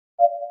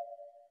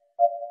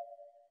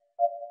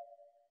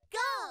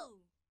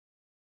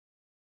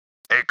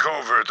A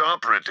covert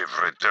operative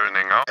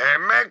returning up. A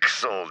mech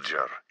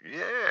soldier.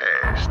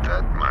 Yes,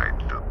 that might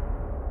do.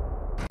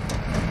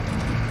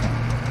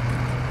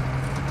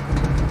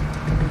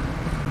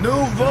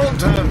 New Vault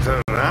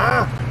Hunter,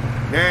 huh?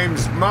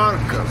 Name's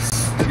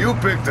Marcus. You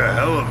picked a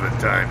hell of a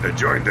time to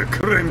join the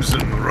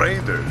Crimson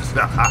Raiders.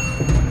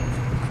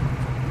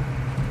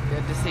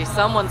 Good to see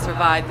someone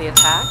survived the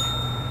attack.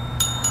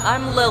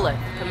 I'm Lilith,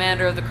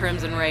 commander of the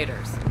Crimson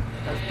Raiders.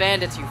 Those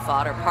bandits you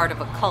fought are part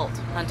of a cult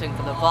hunting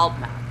for the vault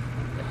map.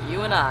 But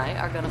you and I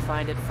are gonna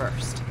find it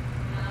first.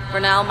 For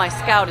now, my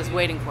scout is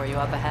waiting for you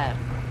up ahead.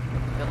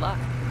 Good luck.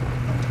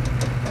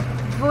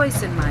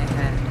 Voice in my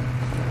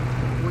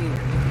head. Weird.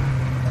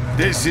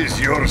 This is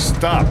your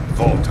stop,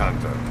 Vault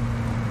Hunter.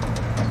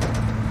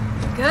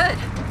 Good.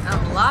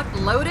 I'm locked,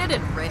 loaded,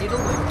 and ready to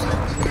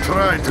loot.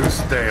 Try to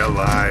stay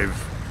alive.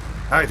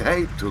 I'd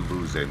hate to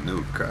lose a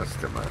new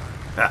customer.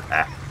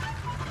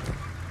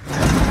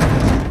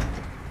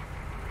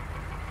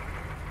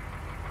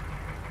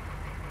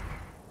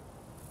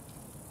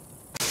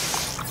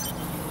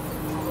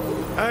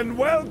 And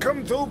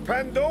welcome to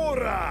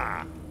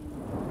Pandora!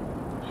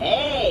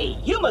 Hey,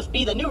 you must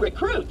be the new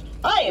recruit.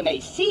 I am a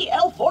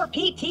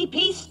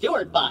CL4PTP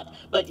steward bot,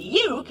 but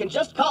you can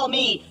just call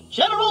me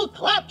General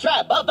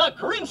Claptrap of the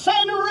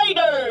Crimson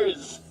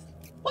Raiders!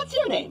 What's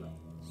your name?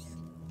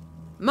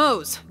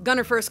 Mose,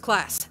 Gunner First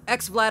Class,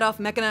 ex-Vladoff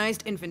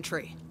Mechanized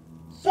Infantry.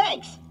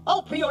 Thanks.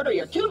 I'll pre-order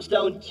your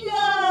tombstone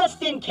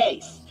just in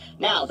case.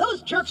 Now,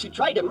 those jerks who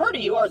tried to murder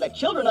you are the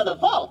Children of the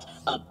Vault,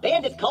 a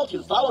bandit cult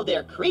who follow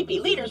their creepy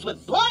leaders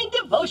with blind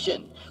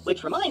devotion.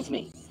 Which reminds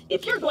me,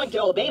 if you're going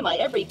to obey my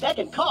every beck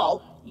and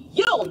call,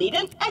 you'll need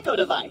an echo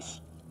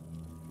device.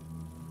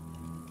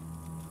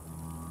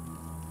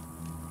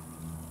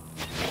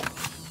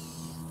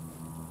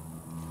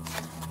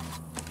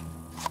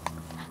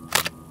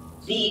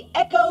 The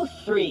Echo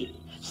 3.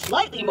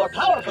 Slightly more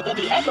powerful than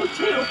the Echo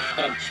 2,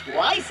 and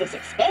twice as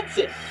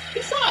expensive.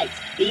 Besides,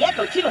 the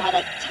Echo 2 had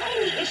a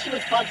tiny issue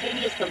with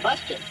spontaneous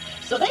combustion,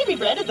 so they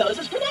rebranded those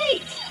as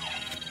grenades.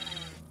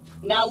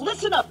 Now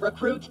listen up,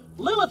 recruit.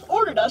 Lilith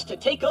ordered us to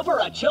take over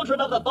a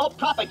Children of the Vault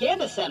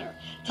propaganda center.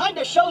 Time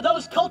to show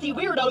those culty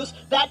weirdos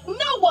that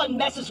no one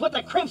messes with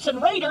the Crimson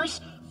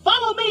Raiders.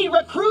 Follow me,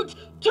 recruit,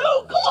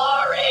 to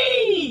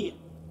glory!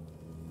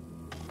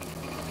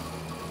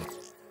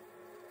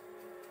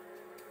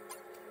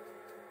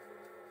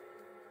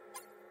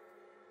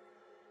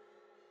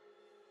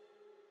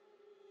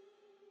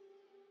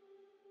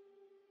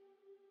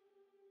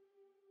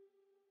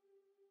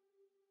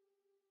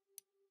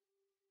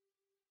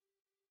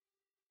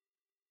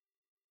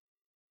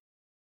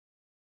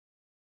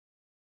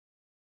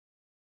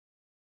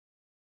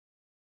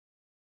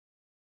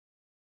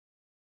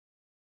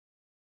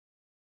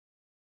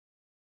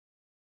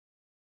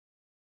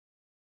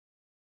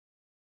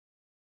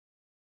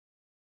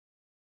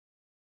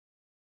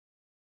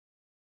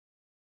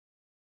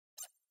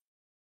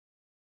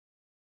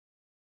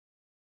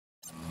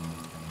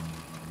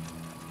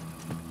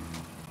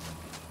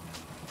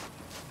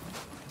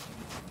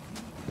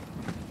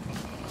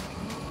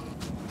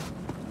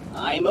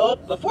 I'm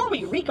up. Before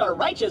we wreak our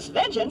righteous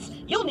vengeance,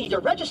 you'll need to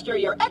register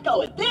your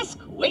Echo at this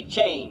quick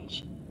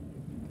change.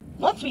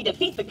 Once we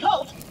defeat the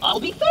cult, I'll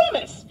be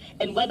famous.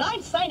 And when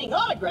I'm signing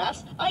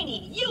autographs, I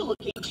need you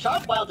looking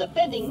sharp while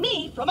defending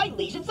me from my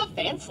legions of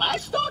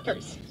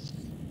fans/stalkers.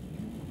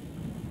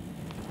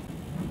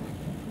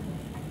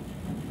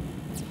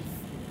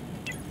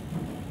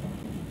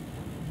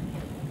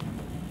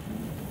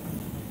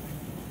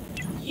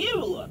 You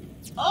look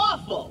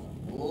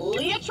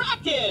awfully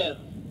attractive.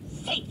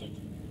 Saved it.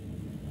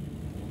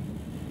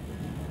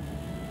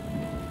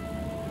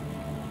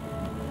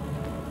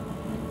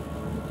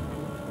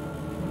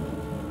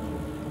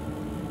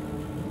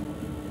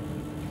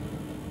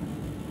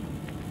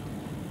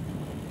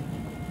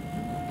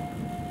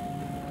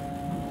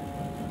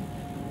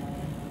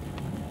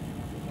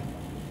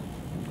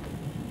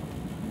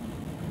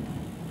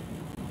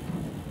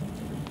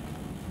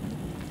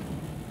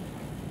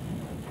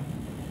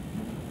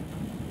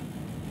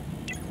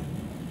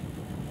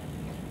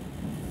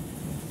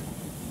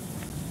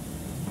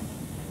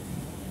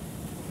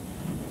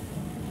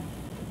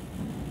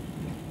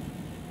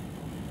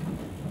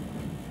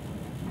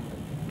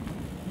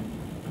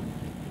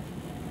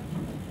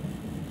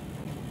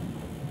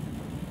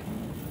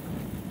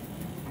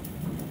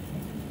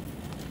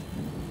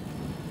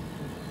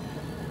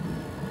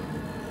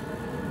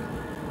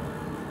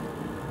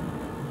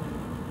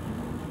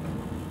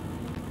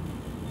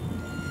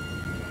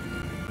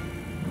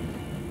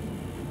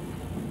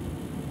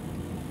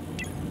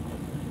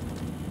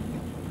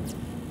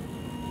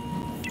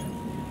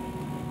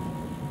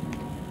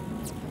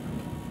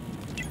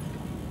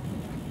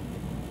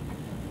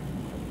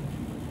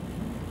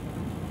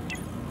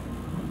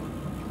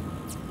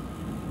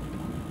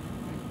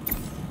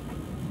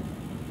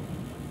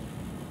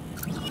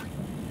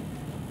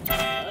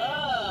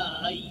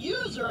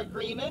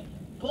 Agreement?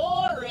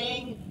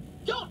 Boring!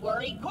 Don't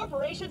worry,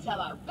 corporations have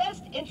our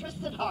best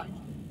interests at heart.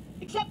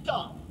 Except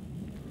Dawn.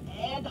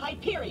 And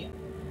Hyperion.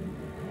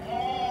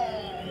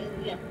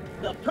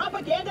 The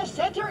propaganda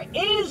center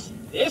is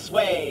this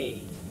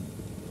way.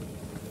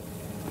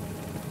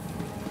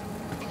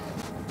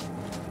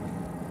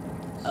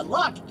 A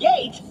locked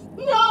gate?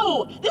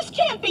 No! This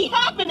can't be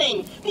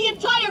happening! The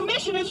entire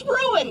mission is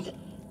ruined!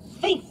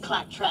 Think,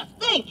 Claptrap,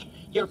 think!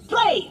 You're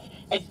brave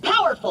and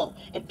powerful,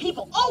 and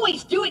people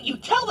always do what you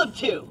tell them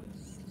to!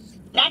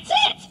 That's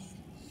it!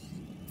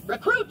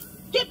 Recruit,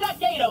 get that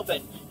gate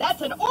open!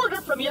 That's an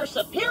order from your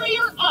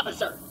superior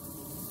officer!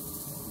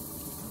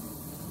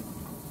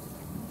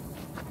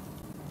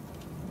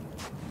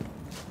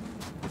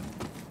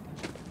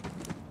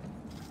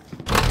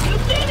 You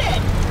did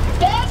it!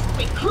 Best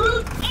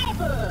recruit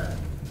ever!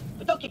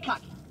 But don't get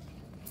cocky.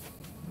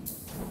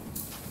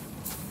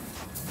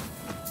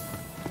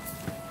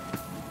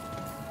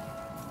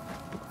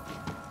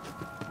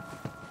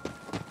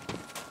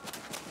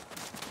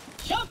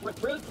 Jump,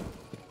 recruit!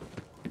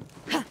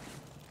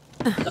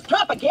 The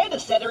propaganda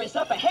center is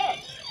up ahead.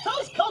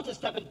 Those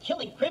cultists have been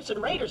killing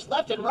Crimson Raiders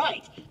left and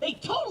right. They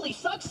totally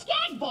suck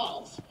skag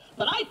balls.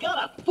 But I've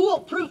got a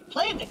foolproof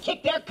plan to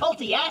kick their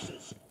culty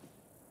asses.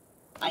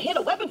 I hit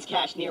a weapons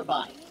cache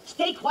nearby.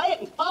 Stay quiet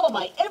and follow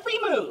my every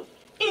move.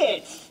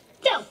 It's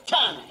stealth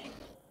time!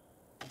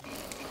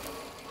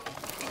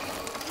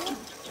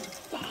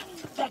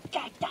 Stealth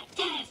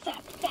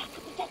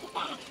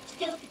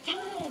time!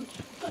 I'm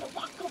gonna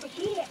walk over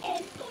here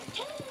and go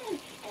turn.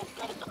 And I'm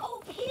gonna go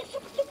over here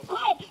super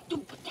quiet.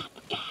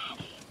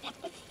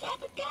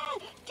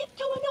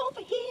 Tiptoeing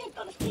over here.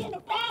 Gonna stand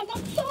around.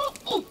 I'm so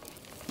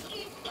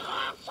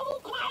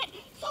quiet.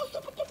 So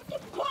super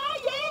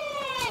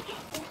quiet.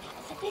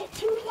 It's a bit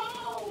too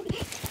loud.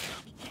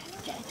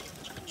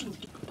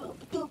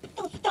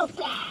 Don't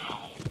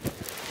fly.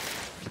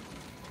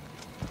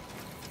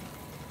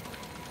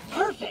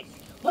 Perfect.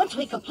 Once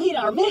we complete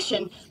our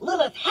mission,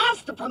 Lilith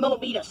has to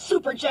promote me to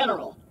Super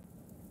General.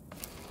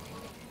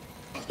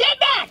 Stand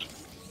back!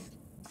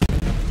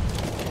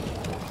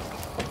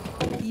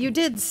 You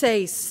did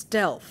say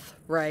stealth,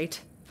 right?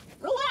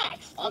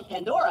 Relax. On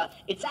Pandora,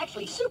 it's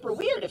actually super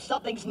weird if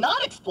something's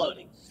not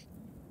exploding.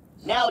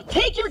 Now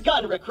take your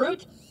gun,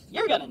 recruit.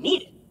 You're gonna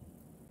need it.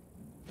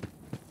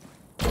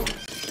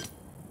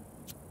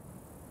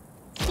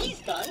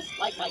 These guns,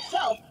 like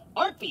myself,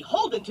 aren't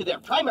beholden to their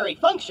primary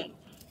function.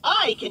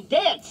 I can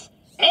dance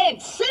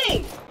and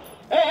sing.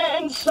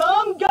 And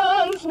some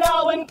guns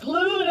now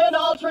include an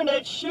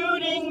alternate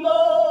shooting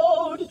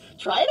mode.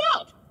 Try it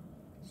out.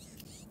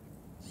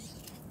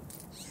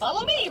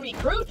 Follow me,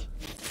 recruit.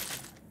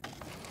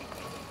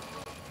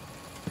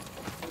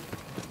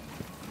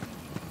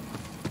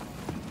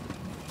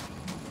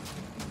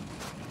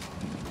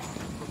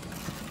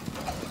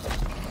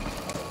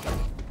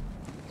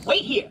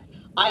 Wait here.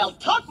 I'll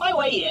talk my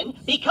way in,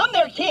 become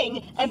their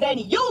king, and then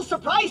you'll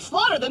surprise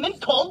slaughter them in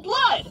cold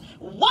blood.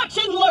 Watch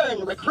and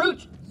learn,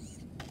 recruit.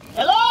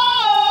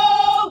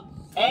 Hello?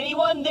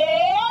 Anyone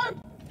there?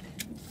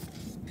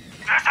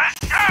 This is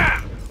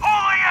Jim,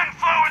 holy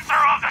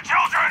influencer of the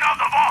children of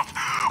the vault.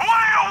 What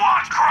do you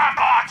want,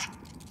 crackpot?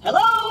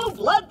 Hello,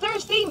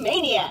 bloodthirsty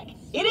maniac.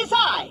 It is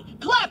I,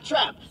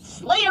 Claptrap,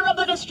 Slayer of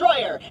the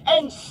Destroyer,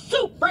 and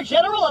Super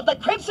General of the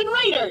Crimson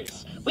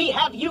Raiders. We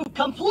have you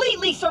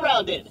completely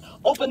surrounded.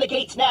 Open the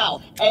gates now,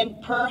 and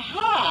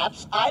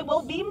perhaps I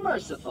will be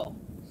merciful.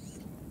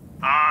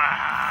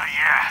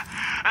 Yeah.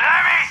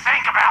 Let me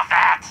think about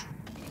that.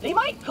 They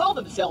might call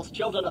themselves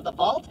Children of the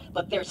Vault,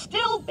 but they're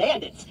still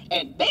bandits,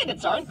 and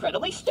bandits are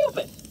incredibly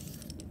stupid.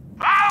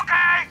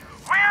 Okay,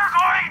 we're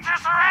going to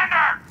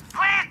surrender.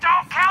 Please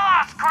don't kill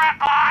us,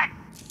 crackpot.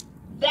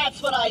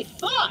 That's what I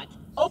thought.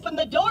 Open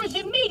the doors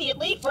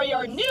immediately for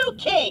your new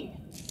king.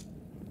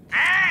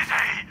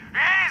 Easy.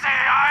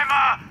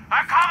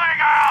 I'm coming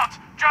out.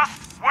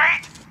 Just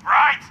wait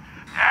right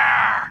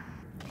there.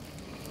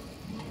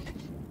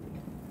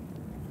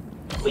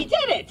 We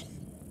did it!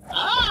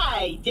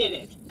 I did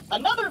it!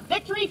 Another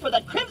victory for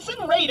the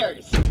Crimson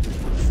Raiders!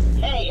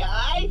 Hey,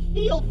 I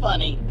feel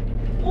funny.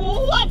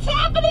 What's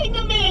happening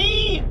to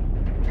me?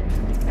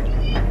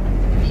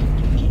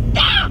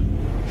 Ah!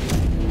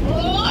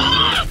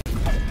 Ah!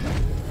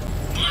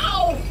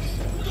 Ow!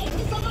 I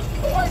was on the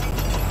fort!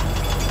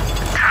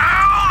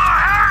 Kill the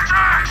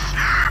heretics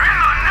in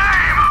the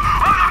name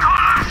of the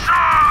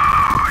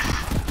Colossus!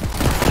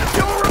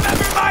 You'll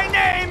remember my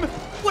name,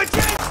 which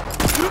is...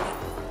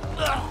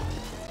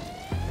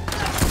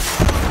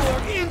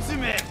 more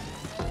intimate.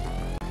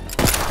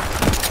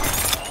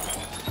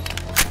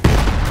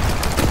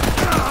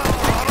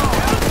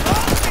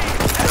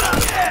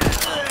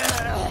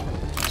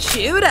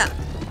 Shoot up!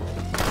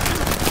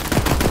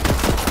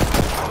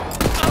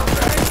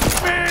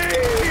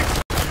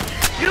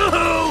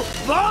 Yoo-hoo!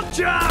 Vault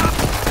jump!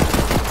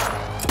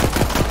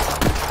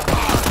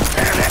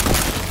 Damn it!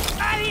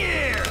 Out of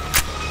here!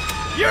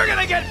 You're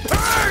gonna get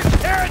burned,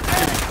 heretic!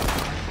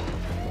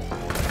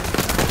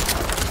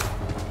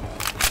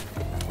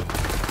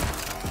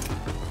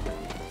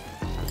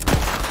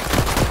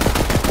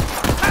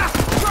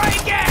 Try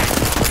again!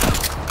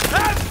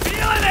 I'm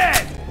feeling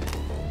it!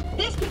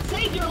 This could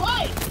save your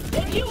life!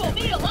 Then you will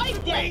need a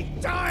life day!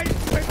 Die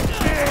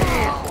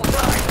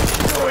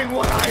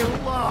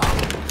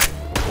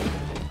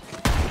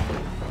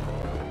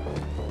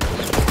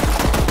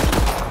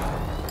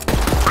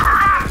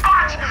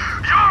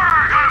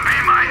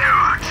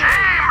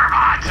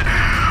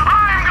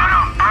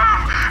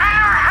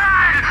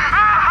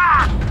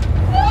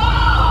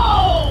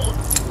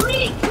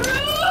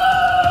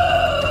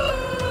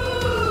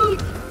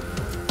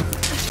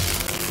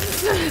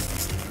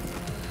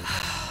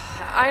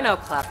I know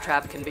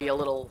Claptrap can be a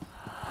little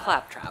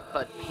claptrap,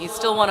 but he's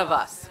still one of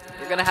us.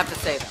 You're gonna have to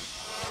save him.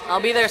 I'll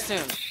be there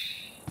soon.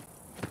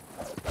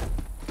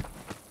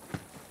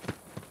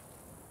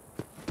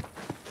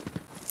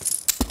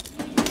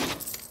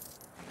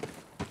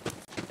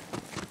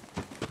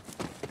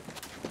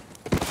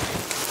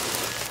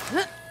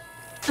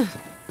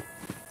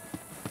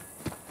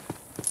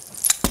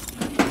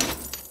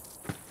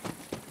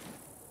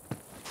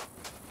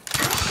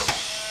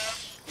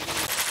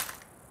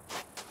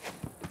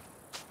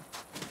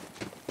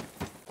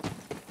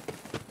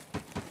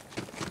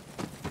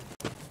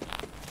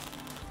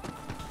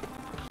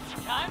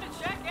 Time to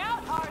check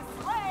out our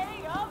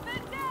sleigh of the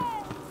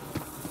day!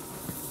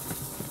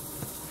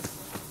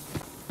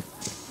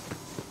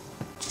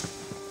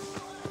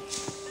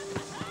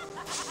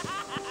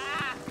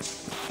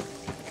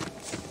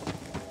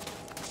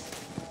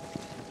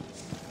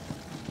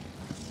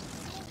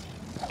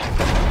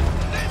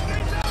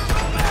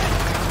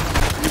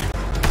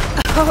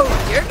 Oh,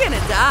 you're gonna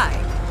die.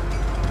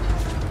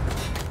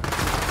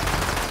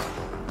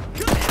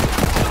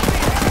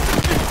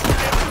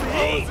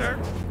 Loser!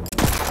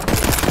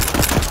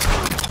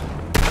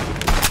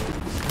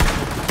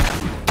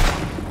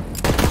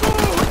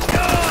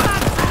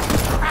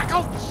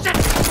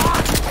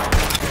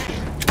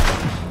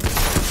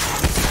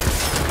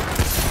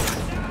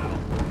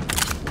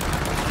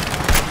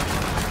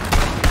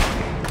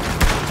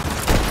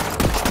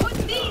 Put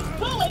these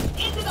bullets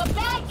into the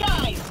bad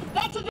guys!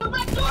 That's a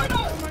direct order!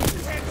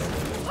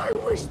 I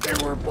wish they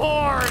were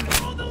born!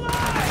 Hold the line!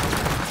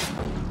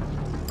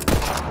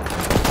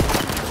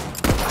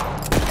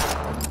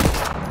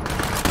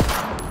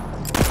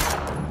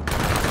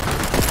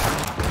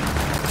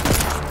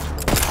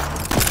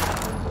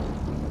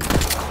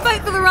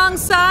 Fight for the wrong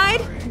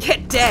side?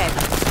 Get dead.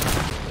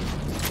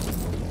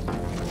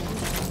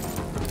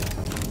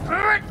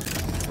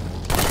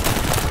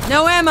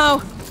 No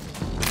ammo.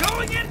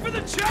 Going in for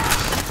the chop!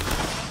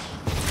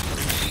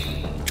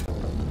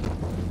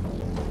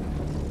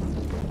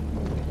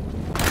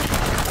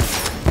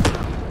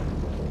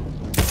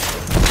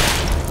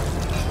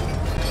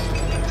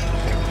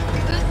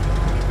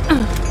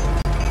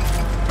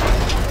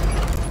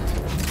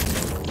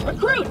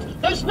 Recruit,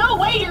 there's no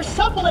way your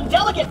supple and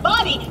delicate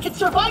body can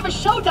survive a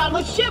showdown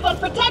with Shiv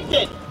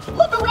unprotected!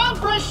 Look around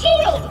for a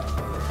shield!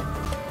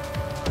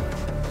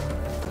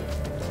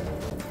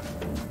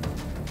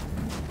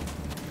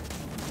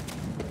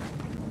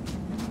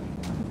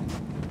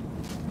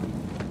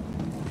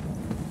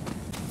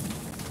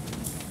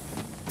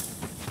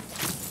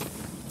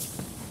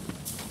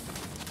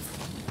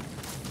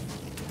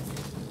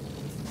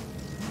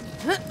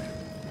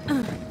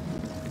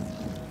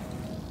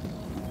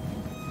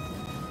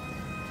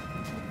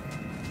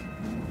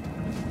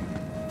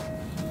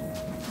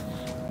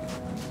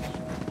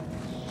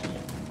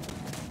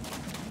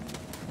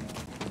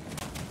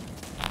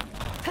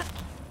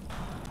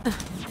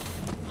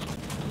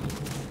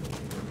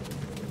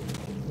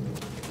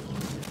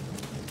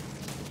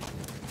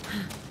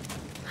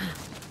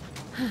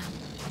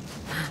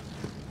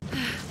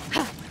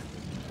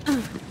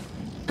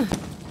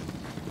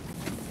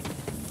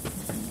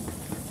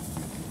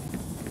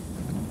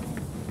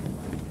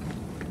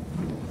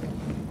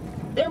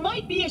 There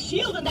might be a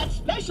shield in that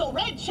special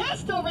red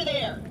chest over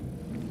there!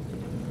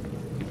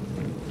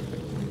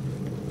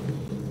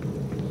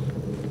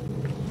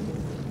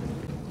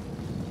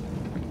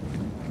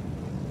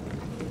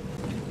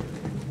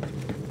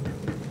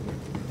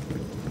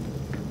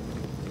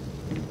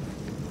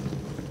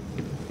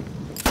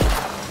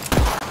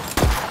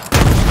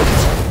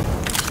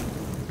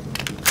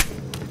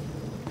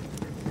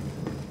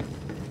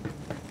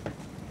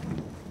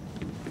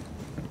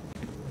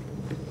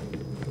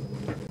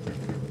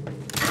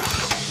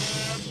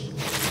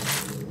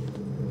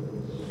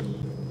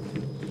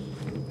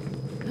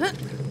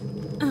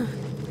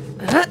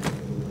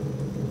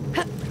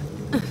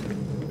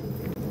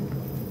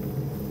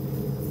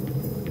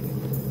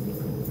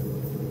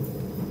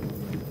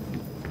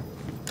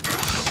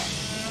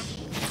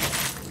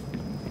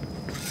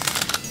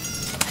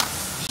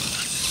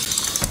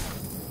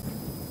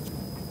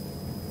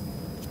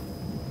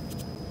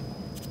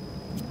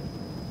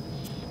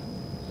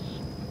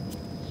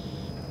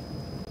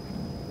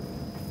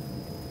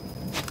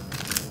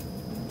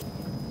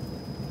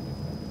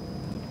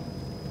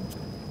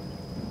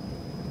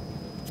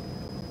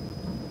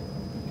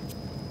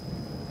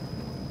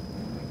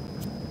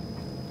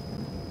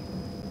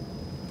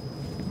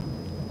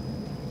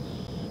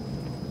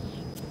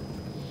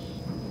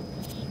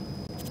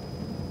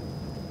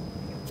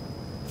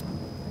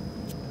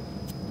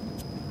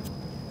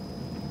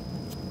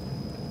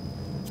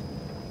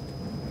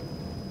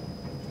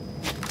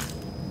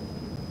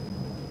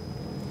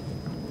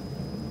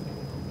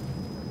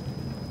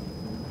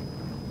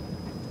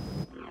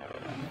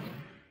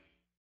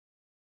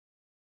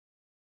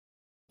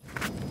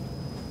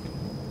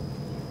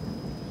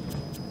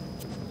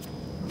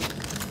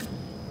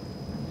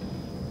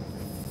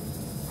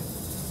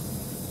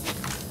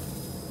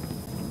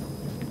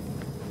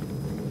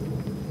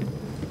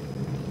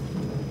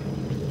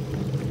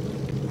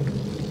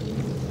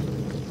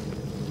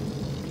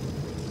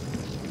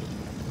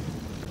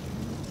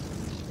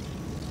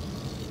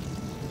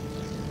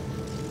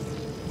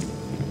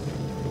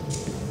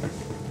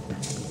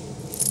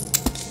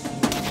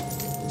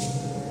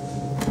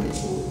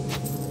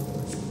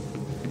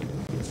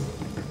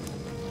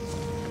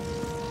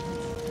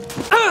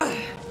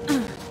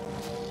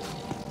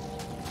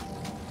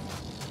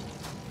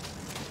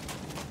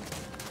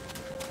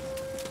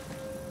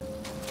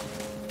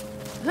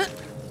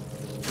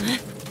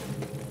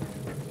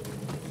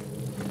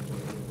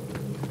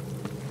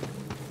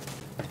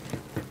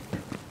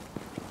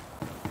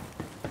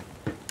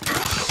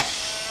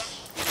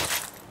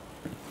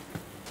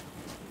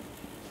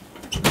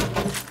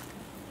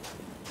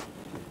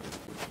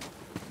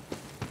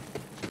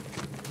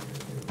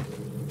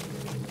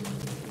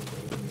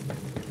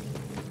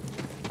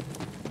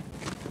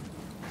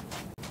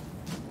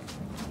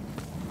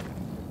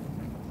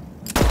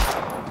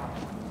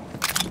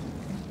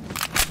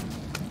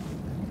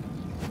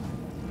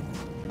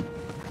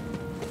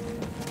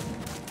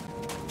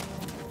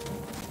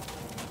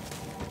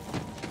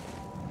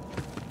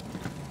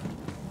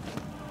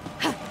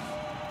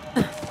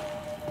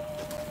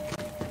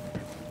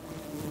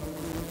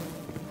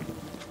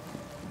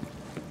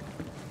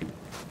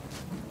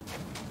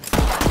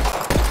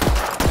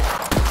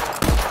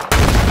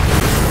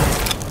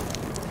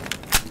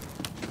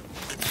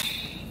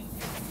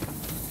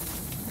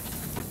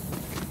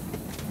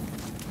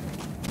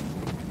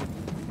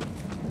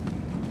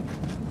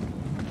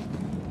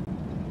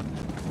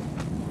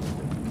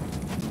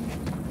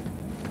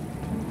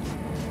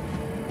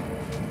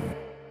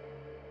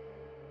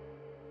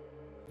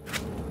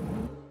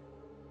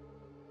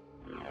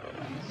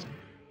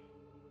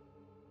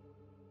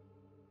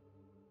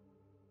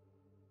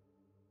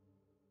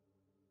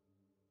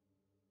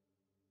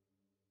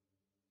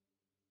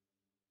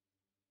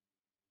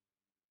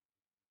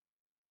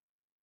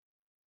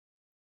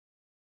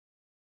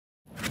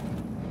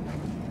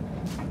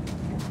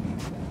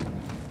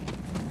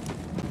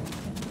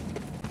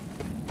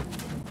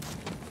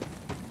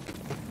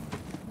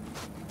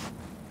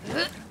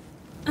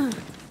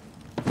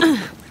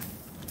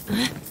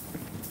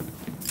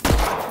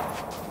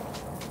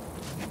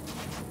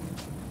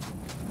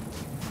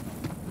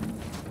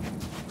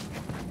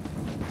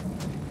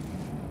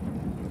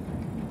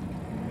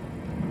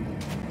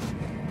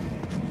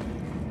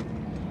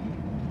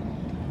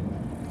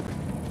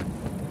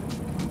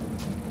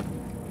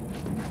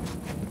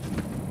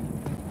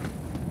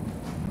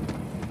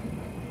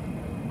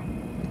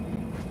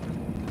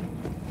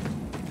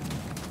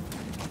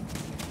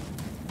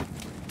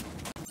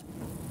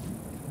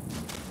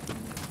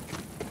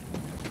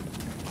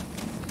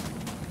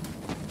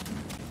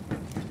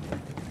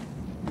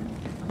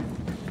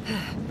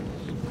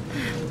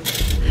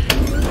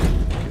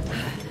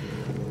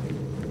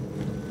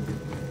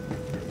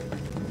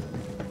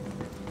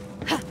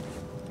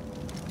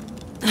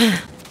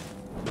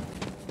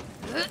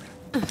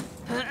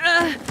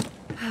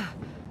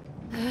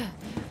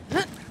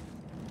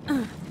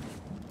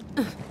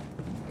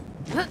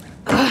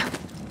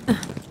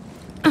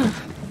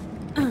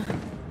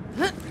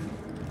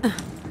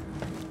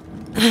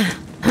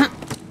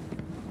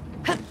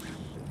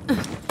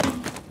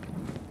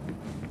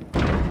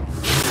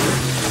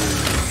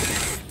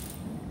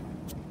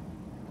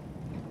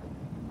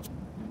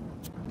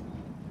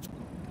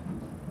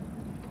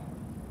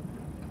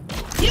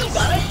 You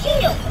got a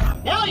shield!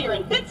 Now you're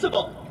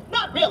invincible!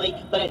 Not really,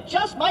 but it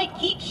just might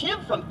keep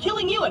Shiv from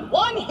killing you in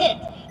one hit!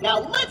 Now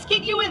let's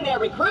get you in there,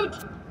 recruit!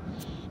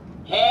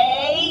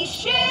 Hey,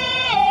 Shiv!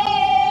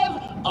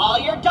 All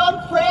your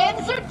dumb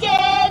friends are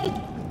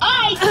dead!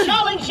 I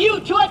challenge you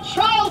to a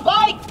trial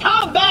by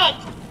combat!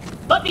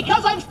 But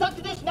because I'm stuck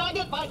to this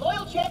magnet, my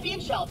loyal champion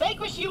shall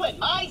vanquish you in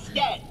my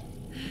stead!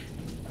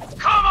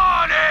 Come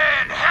on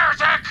in,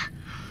 heretic!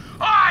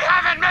 I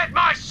haven't met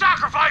my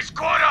sacrifice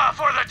quota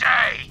for the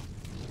day!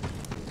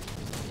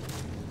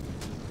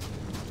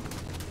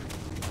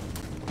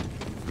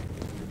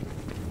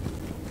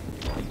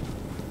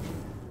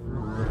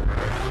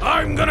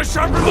 I'm gonna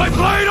sharpen my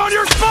blade on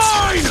your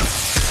spine!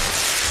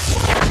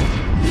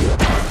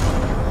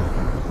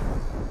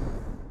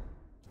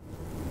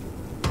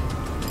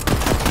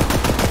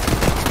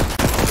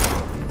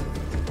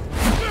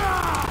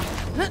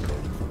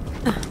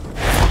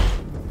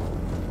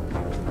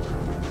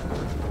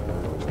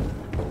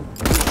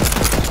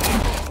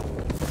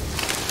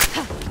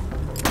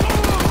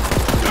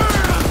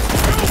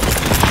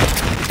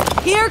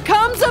 Here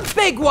comes a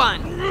big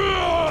one!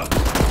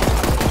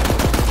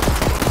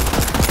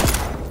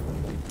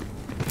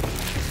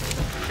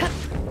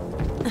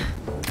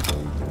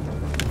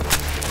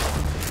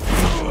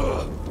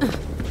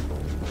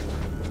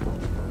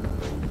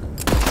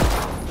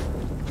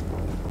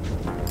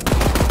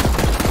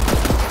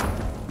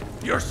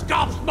 Your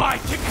stops my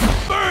ticket to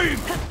fame!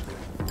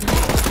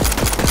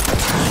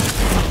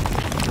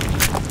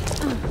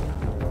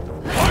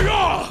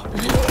 Hiya!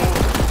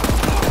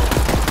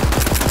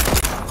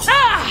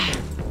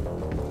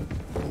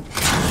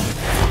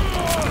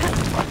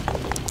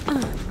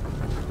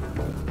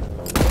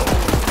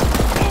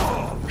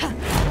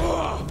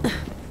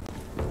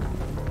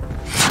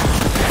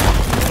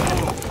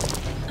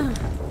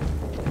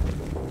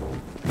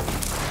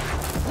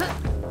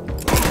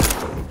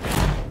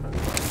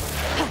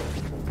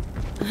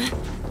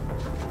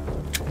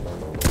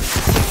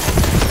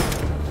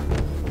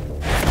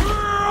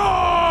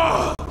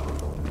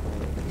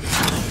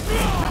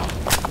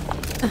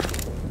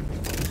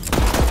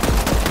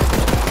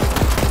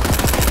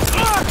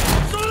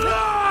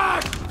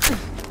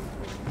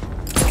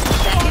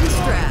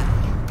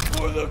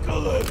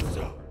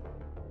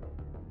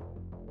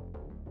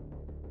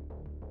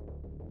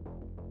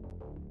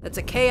 That's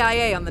a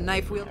KIA on the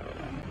knife wheel.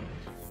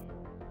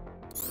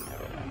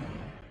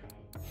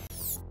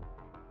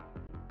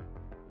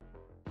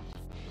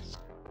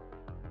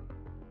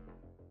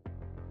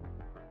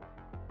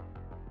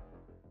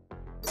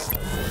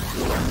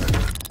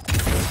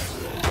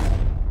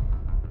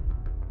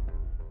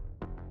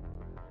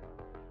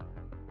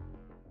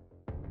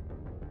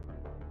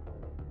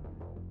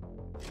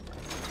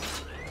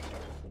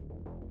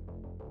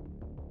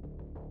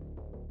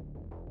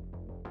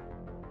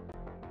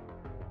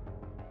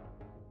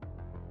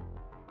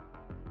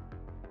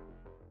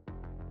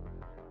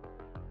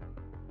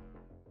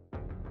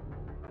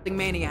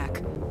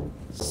 Maniac.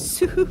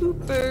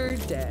 Super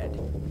dead.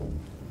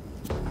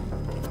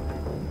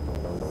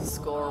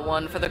 Score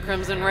 1 for the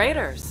Crimson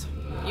Raiders.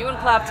 You and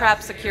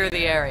Claptrap secure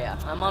the area.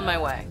 I'm on my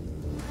way.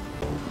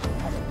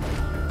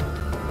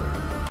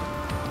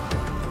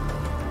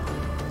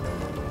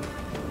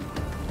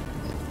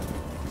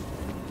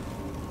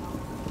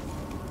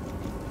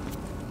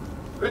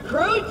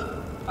 Recruit?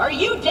 Are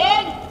you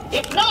dead?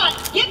 If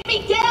not, get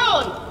me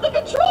down! The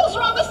controls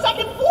are on the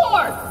second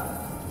floor!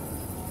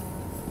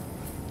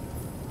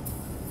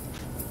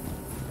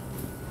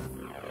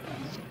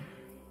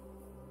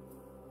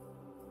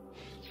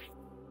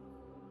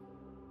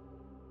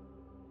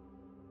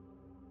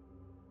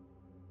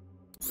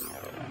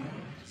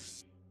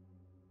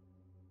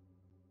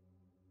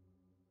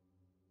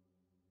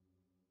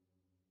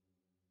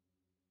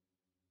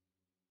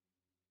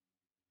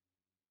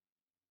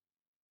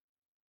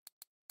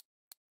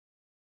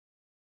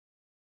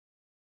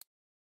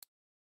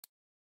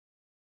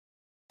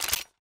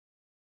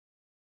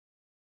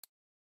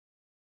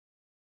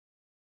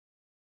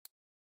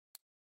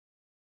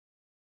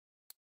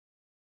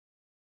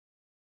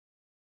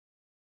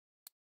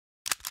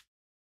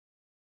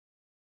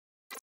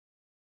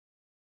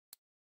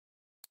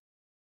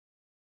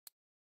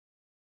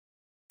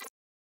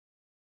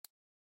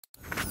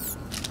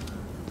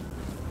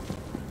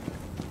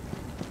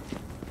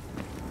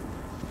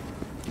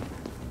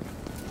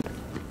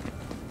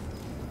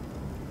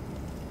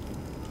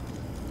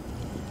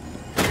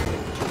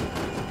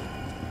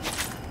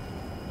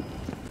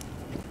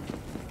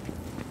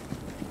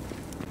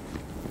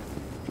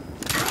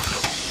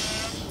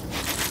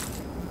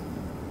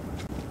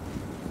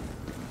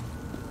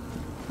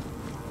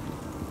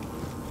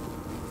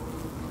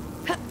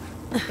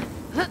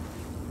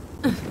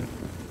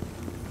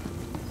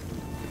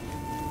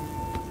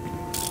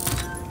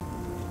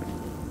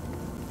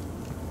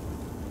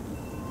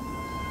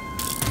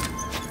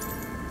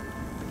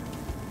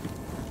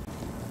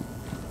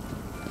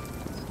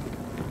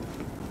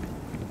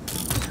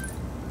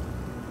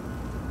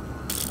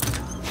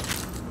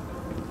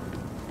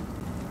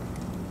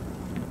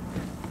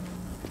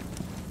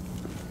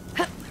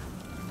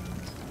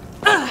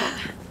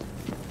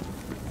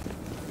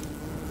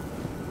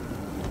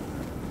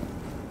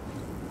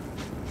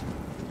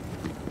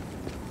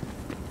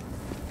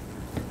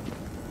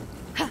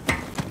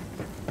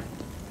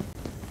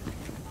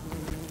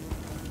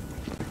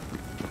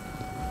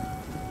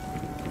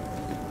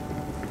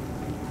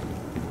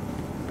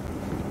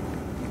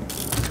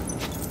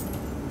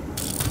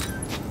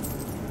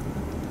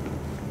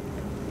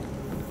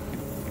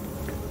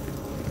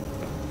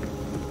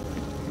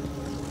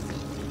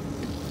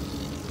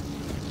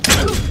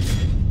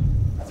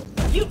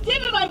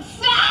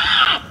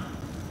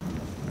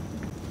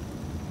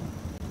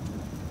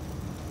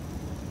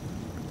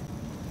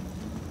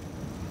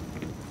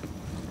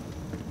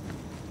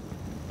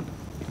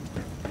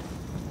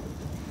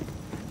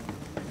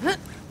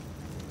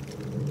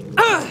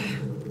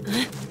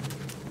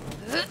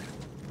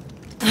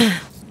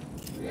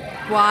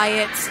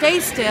 Quiet. Stay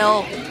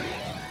still.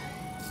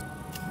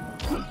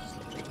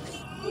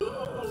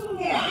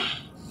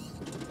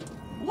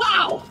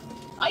 Wow!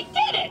 I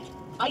did it!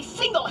 I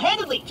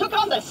single-handedly took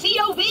on the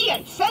COV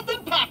and sent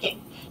them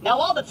packing. Now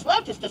all that's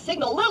left is to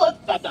signal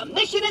Lilith that the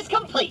mission is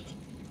complete.